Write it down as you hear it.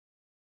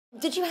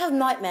Did you have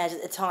nightmares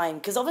at the time?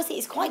 Because obviously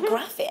it's quite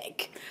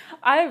graphic.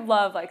 I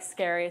love like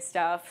scary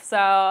stuff,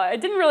 so it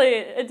didn't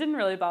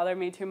really bother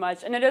me too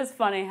much. And it is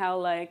funny how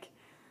like,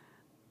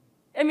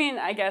 I mean,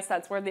 I guess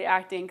that's where the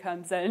acting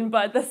comes in.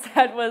 But the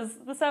set was,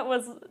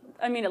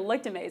 I mean, it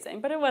looked amazing,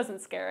 but it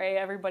wasn't scary.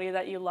 Everybody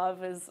that you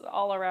love is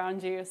all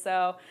around you,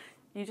 so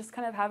you just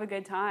kind of have a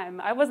good time.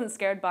 I wasn't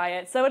scared by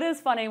it. So it is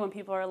funny when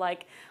people are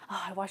like,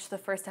 oh, I watched the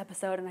first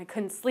episode and I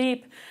couldn't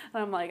sleep.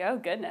 And I'm like, oh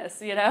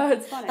goodness, you know,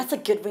 it's funny. That's a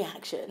good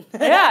reaction.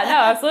 Yeah, no,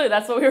 absolutely.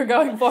 That's what we were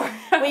going for.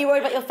 Were you worried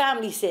about your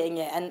family seeing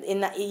it and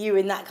you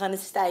in that kind of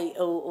state,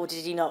 or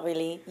did you not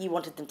really, you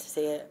wanted them to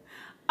see it?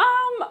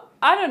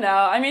 I don't know.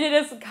 I mean, it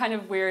is kind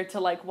of weird to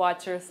like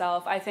watch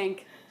yourself. I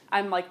think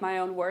I'm like my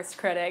own worst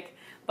critic,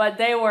 but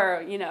they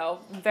were, you know,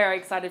 very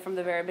excited from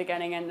the very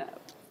beginning and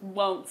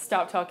won't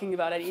stop talking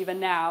about it even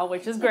now,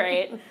 which is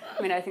great.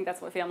 I mean, I think that's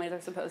what families are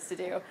supposed to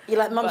do. You're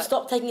like, Mum,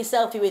 stop taking a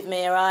selfie with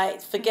me, all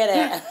right? Forget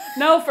it.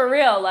 No, for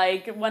real.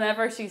 Like,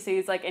 whenever she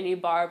sees, like, any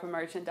Barb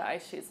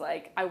merchandise, she's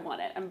like, I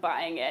want it. I'm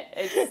buying it.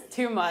 It's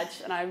too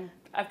much, and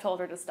I've told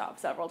her to stop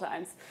several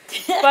times.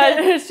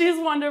 But she's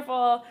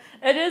wonderful.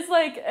 It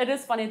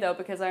is funny, though,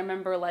 because I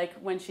remember, like,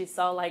 when she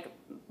saw, like,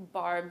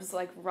 Barb's,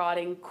 like,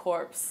 rotting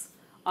corpse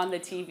on the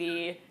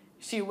TV,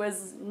 she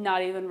was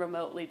not even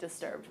remotely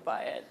disturbed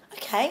by it.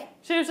 Okay.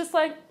 She was just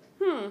like,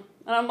 And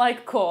I'm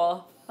like,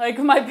 cool. Like,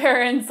 my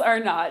parents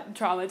are not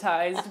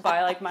traumatized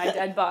by, like, my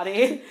dead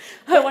body.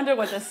 I wonder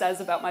what this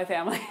says about my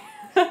family.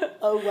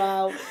 Oh,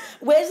 wow.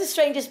 Where's the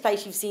strangest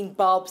place you've seen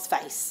Barb's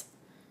face?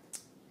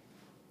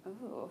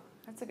 Ooh,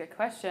 that's a good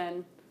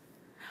question.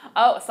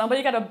 Oh,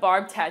 somebody got a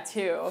Barb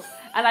tattoo,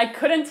 and I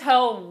couldn't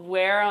tell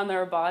where on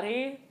their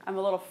body. I'm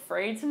a little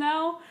afraid to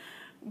know,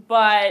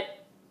 but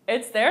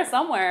it's there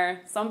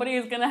somewhere. Somebody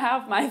is going to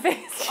have my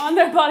face on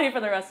their body for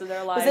the rest of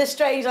their life. Was there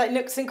strange, like,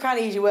 nooks and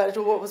crannies you worked,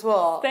 or what was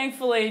what?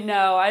 Thankfully,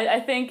 no. I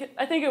think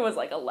it was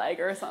like a leg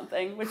or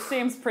something, which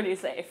seems pretty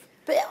safe.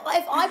 But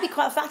I'd be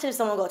quite flattered if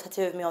someone got a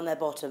tattoo of me on their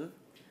bottom.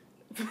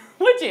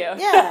 Would you?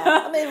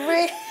 Yeah. I mean,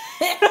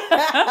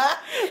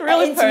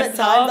 really intimate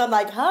personal. times, I'm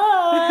like,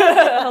 hi.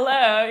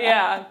 Hello,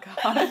 yeah.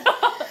 God.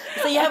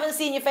 So you haven't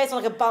seen your face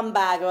on like a bum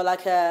bag or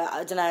like a,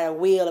 I don't know, a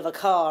wheel of a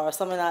car or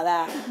something like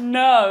that?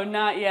 No,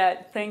 not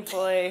yet,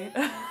 thankfully.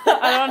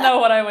 I don't know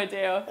what I would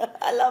do.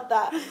 I love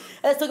that.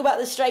 Let's talk about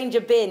the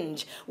Stranger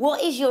binge.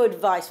 What is your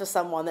advice for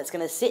someone that's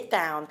going to sit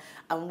down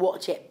and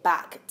watch it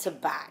back to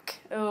back?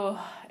 Ooh,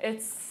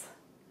 it's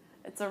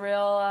a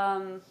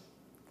real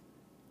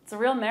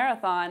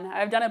marathon.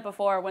 I've done it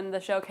before. When the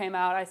show came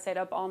out, I stayed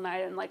up all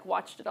night and like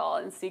watched it all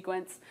in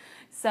sequence.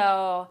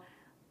 So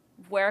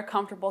wear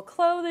comfortable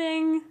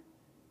clothing,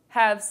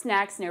 have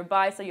snacks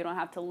nearby so you don't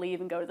have to leave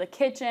and go to the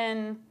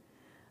kitchen,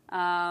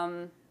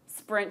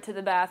 sprint to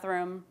the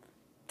bathroom,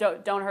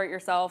 don't hurt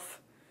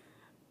yourself,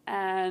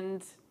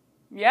 and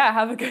yeah,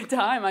 have a good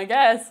time, I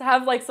guess.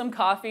 Have like some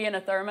coffee and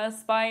a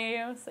thermos by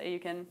you so you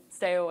can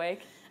stay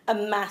awake. A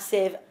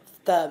massive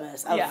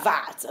thermos, a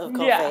vat of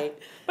coffee. Yeah.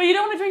 But you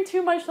don't want to drink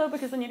too much though,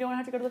 because then you don't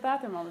have to go to the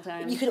bathroom all the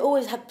time. You could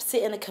always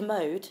sit in a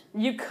commode.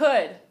 You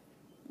could.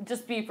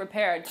 Just be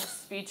prepared.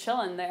 Just be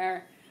chilling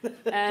there.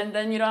 And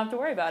then you don't have to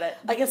worry about it.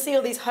 I can see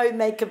all these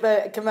homemade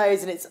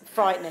commodes and it's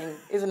frightening,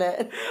 isn't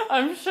it?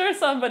 I'm sure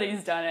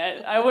somebody's done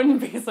it. I wouldn't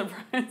be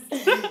surprised.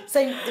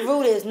 So the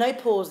rule is no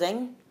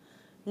pausing,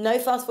 no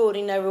fast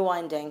forwarding, no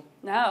rewinding.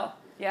 No.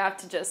 You have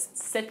to just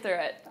sit through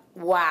it.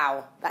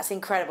 Wow, that's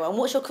incredible. And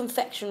what's your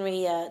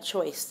confectionery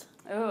choice?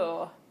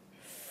 Ooh.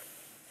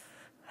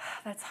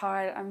 That's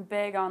hard. I'm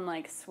big on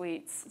like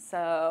sweets,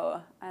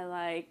 so I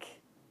like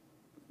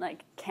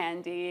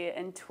candy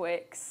and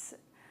Twix.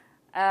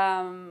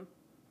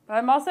 But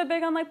I'm also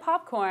big on like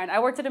popcorn. I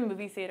worked at a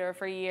movie theater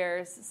for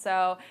years,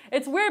 so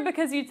it's weird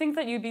because you'd think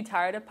that you'd be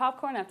tired of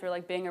popcorn after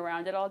like being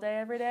around it all day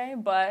every day,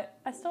 but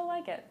I still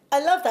like it. I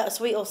love that.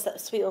 Sweet or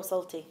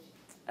salty?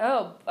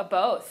 Oh,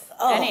 both.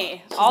 Oh,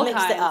 any, all mixed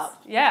kinds. it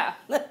up. Yeah,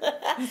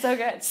 so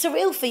good.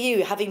 Surreal for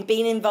you, having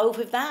been involved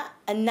with that,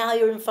 and now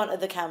you're in front of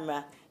the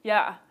camera.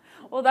 Yeah.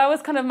 Well, that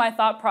was kind of my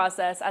thought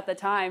process at the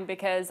time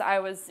because I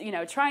was, you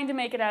know, trying to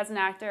make it as an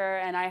actor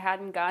and I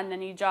hadn't gotten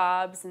any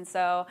jobs. And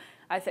so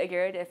I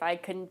figured if I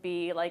couldn't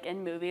be like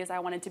in movies, I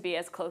wanted to be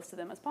as close to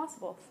them as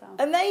possible. So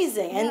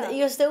amazing. Yeah. And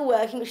you're still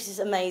working, which is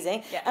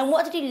amazing. Yes. And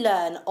what did you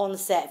learn on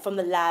set from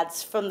the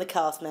lads, from the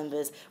cast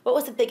members? What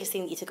was the biggest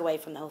thing that you took away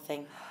from the whole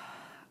thing?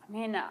 I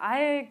mean,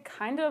 I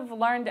kind of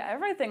learned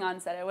everything on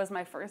set. It was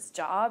my first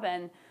job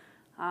and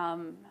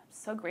I'm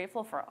so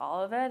grateful for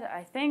all of it.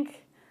 I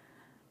think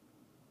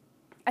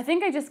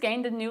I just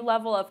gained a new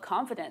level of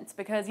confidence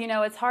because, you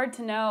know, it's hard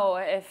to know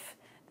if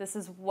this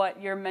is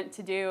what you're meant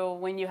to do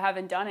when you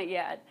haven't done it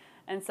yet.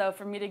 And so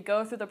for me to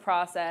go through the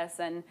process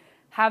and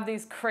have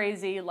these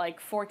crazy, like,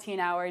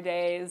 14-hour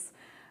days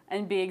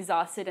and be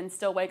exhausted and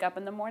still wake up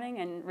in the morning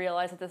and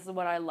realize that this is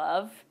what I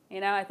love, you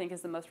know, I think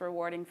is the most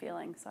rewarding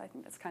feeling. So I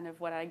think that's kind of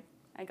what I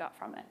got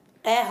from it.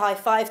 Air high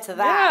five to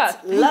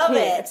that. Yeah, love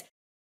it.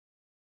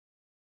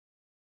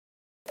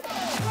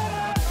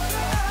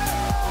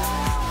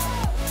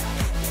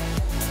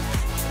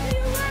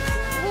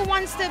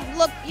 to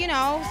look, you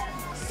know,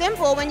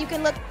 simple when you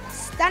can look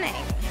stunning.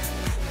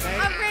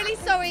 I'm really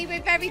sorry,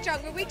 we're very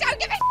drunk, but we don't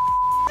give a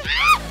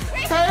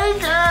Hey,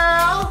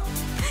 girl!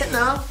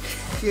 No,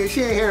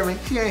 she ain't hear me.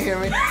 She ain't hear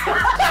me.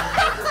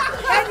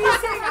 Can you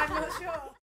sing? I'm not sure.